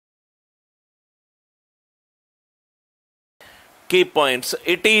key points.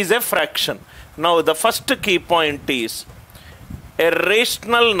 It is a fraction. Now the first key point is a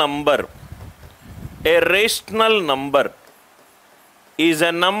rational number. A rational number is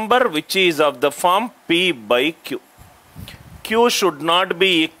a number which is of the form P by Q. Q should not be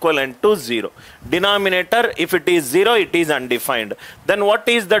equivalent to 0. Denominator, if it is 0, it is undefined. Then what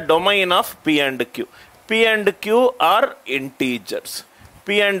is the domain of P and Q? P and Q are integers.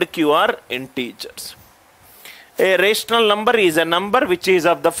 P and Q are integers. A rational number is a number which is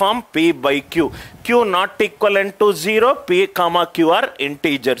of the form P by Q. Q not equivalent to 0, P comma Q are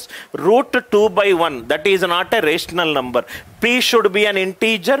integers. Root 2 by 1, that is not a rational number. P should be an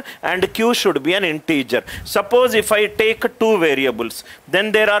integer and Q should be an integer. Suppose if I take two variables,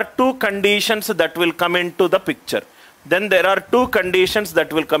 then there are two conditions that will come into the picture.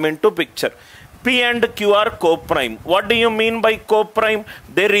 P and Q are co-prime. What do you mean by co-prime?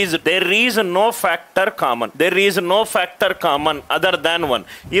 There is no factor common. There is no factor common other than 1.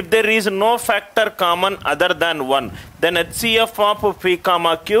 If there is no factor common other than 1, then HCF of P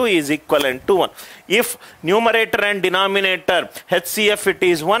comma Q is equivalent to 1. If numerator and denominator HCF it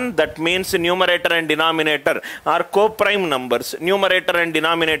is 1, that means numerator and denominator are co-prime numbers. Numerator and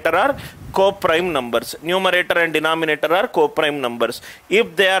denominator are co-prime numbers. Numerator and denominator are co-prime numbers.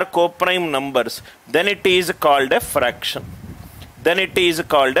 If they are co-prime numbers, then it is called a fraction.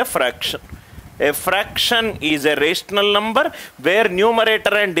 A fraction is a rational number where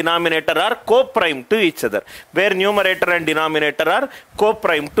numerator and denominator are co-prime to each other.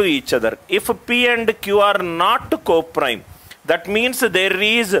 If P and Q are not co-prime, that means there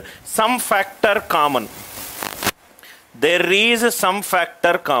is some factor common.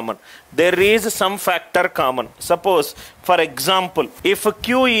 Suppose, for example, if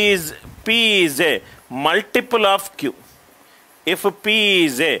P is a multiple of Q. If P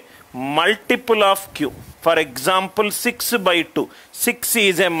is a multiple of Q, for example 6 by 2, 6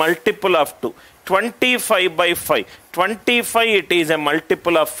 is a multiple of 2, 25 by 5, 25 it is a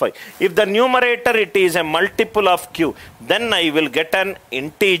multiple of 5. If the numerator it is a multiple of Q, then I will get an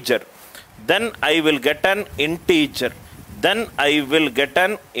integer. Then I will get an integer.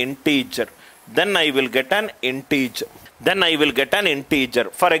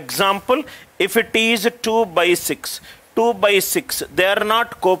 For example, if it is 2 by 6, 2 by 6, they are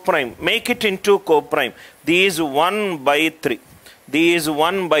not co-prime. Make it into co-prime. These 1 by 3. Is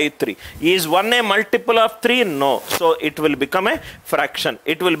 1 a multiple of 3? No. So it will become a fraction.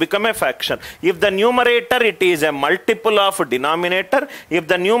 If the numerator it is a multiple of denominator,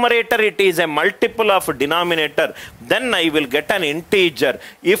 then I will get an integer.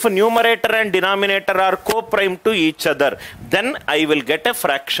 If numerator and denominator are co-prime to each other, then I will get a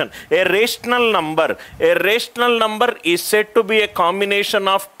fraction. A rational number is said to be a combination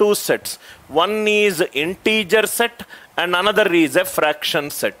of two sets. One is integer set and another is a fraction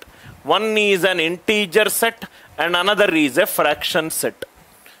set. One is an integer set and another is a fraction set.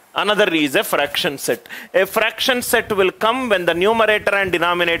 A fraction set will come when the numerator and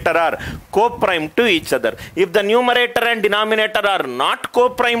denominator are co-prime to each other. If the numerator and denominator are not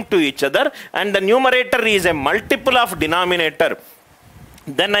co-prime to each other and the numerator is a multiple of denominator,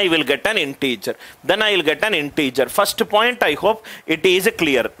 then I will get an integer. First point, I hope it is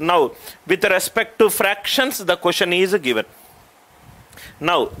clear. Now, with respect to fractions, the question is given.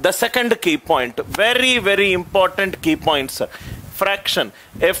 Now, the second key point, very, very important key point, sir. Fraction.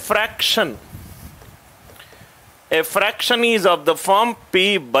 A fraction is of the form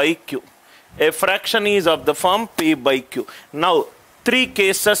P by Q. Now, three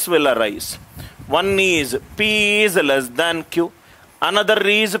cases will arise. One is P is less than Q. Another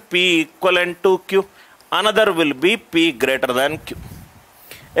is P equivalent to Q. Another will be P greater than Q.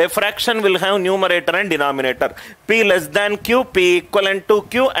 A fraction will have numerator and denominator. P less than Q, P equivalent to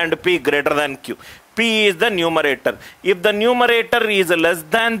Q, and P greater than Q. P is the numerator. If the numerator is less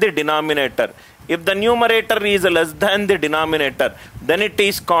than the denominator, then it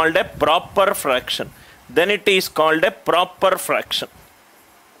is called a proper fraction.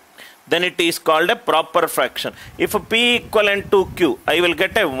 If P equivalent to Q, I will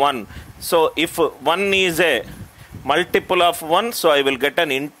get a 1. So if 1 is a multiple of 1, so I will get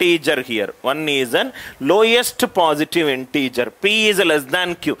an integer here. 1 is an lowest positive integer. P is less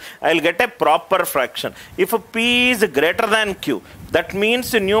than Q, I will get a proper fraction. If P is greater than Q, that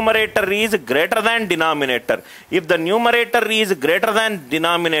means numerator is greater than denominator. If the numerator is greater than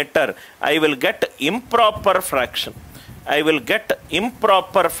denominator, I will get improper fraction.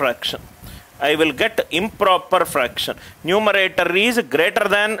 Numerator is greater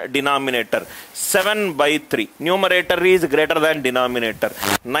than denominator. 7 by 3. Numerator is greater than denominator.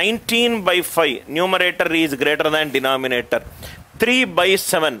 19 by 5. Numerator is greater than denominator. 3 by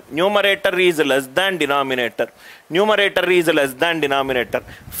 7, numerator is less than denominator. Numerator is less than denominator.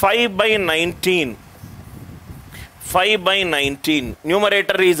 5 by 19. 5 by 19.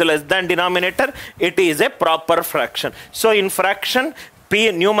 Numerator is less than denominator. It is a proper fraction. So in fraction,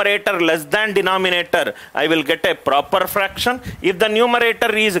 P numerator less than denominator, I will get a proper fraction. If the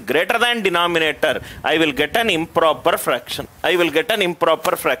numerator is greater than denominator, I will get an improper fraction. I will get an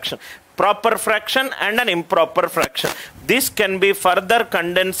improper fraction. Proper fraction and an improper fraction. This can be further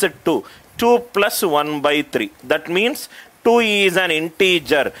condensed to 2 plus 1 by 3. That means 2 is an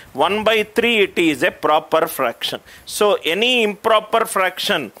integer. 1 by 3 it is a proper fraction. So any improper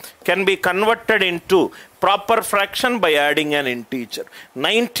fraction can be converted into proper fraction by adding an integer.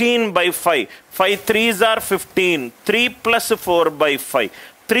 19 by 5. 5 3s are 15. 3 plus 4 by 5.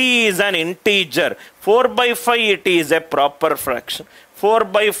 3 is an integer. 4 by 5 it is a proper fraction. 4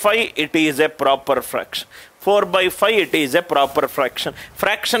 by 5 it is a proper fraction. 4 by 5 it is a proper fraction.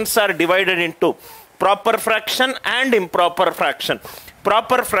 Fractions are divided into proper fraction and improper fraction.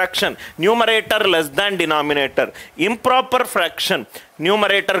 Proper fraction, numerator less than denominator. Improper fraction,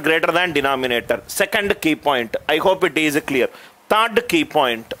 numerator greater than denominator. Second key point. I hope it is clear. Third key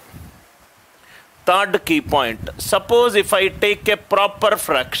point. Third key point. Suppose if I take a proper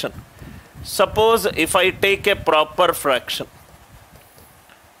fraction. Suppose if I take a proper fraction.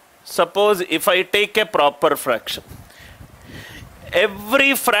 Suppose if I take a proper fraction.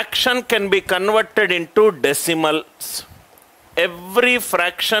 Every fraction can be converted into decimals. Every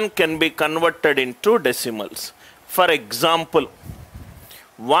fraction can be converted into decimals. For example,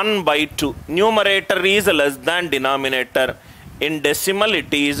 1 by 2. Numerator is less than denominator. In decimal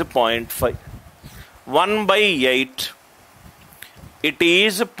it is 0.5. 1 by 8. It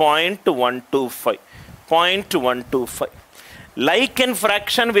is 0.125. 0.125. Like in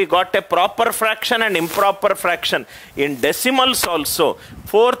fraction, we got a proper fraction and improper fraction. In decimals also,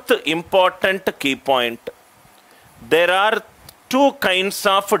 fourth important key point. There are two kinds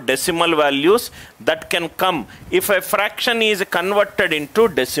of decimal values that can come if a fraction is converted into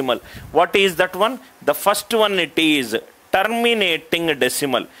decimal. What is that one? The first one, it is terminating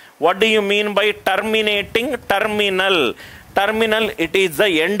decimal. What do you mean by terminating? Terminal. Terminal, it is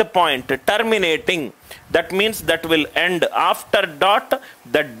the end point. Terminating. That means that will end. After dot,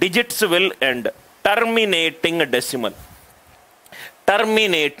 the digits will end. Terminating decimal.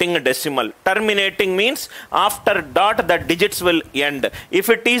 Terminating decimal. Terminating means after dot, the digits will end. If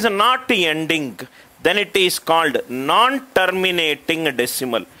it is not ending, then it is called non-terminating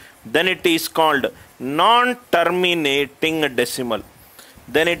decimal. Then it is called non-terminating decimal.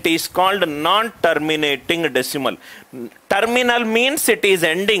 Then it is called non-terminating decimal. Terminal means it is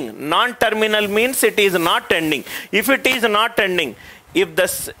ending. Non-terminal means it is not ending. If it is not ending, if the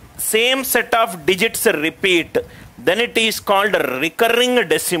same set of digits repeat, then it is called recurring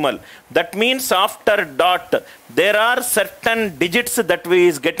decimal. That means after dot, there are certain digits that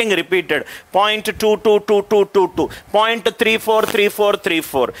is getting repeated. 0.22222,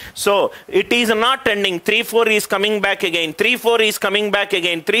 0.343434. So it is not ending. 34 is coming back again. 34 is coming back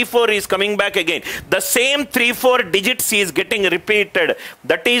again. 34 is coming back again. The same 34 digits is getting repeated.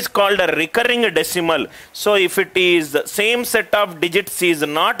 That is called a recurring decimal. So if it is the same set of digits is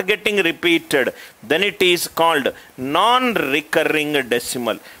not getting repeated, then it is called non-recurring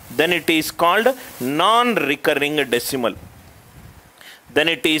decimal. Then it is called non-recurring decimal. Then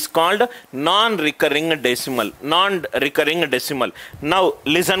it is called non-recurring decimal. Non-recurring decimal. Now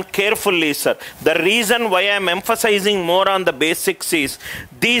listen carefully, sir. The reason why I am emphasizing more on the basics is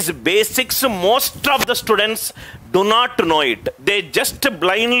these basics, most of the students do not know it. They just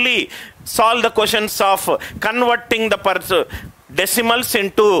blindly solve the questions of converting the decimals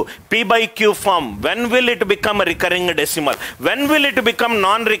into P by Q form. When will it become a recurring decimal? When will it become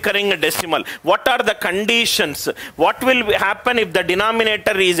non-recurring decimal? What are the conditions? What will happen if the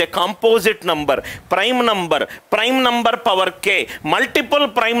denominator is a composite number, prime number power k, multiple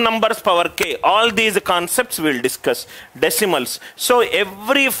prime numbers power k? All these concepts we'll discuss. Decimals. So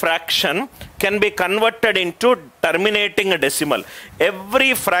every fraction can be converted into terminating decimal.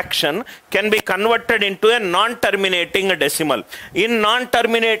 Every fraction can be converted into a non-terminating decimal. In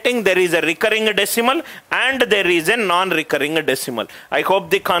non-terminating, there is a recurring decimal and there is a non-recurring decimal. I hope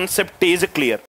the concept is clear.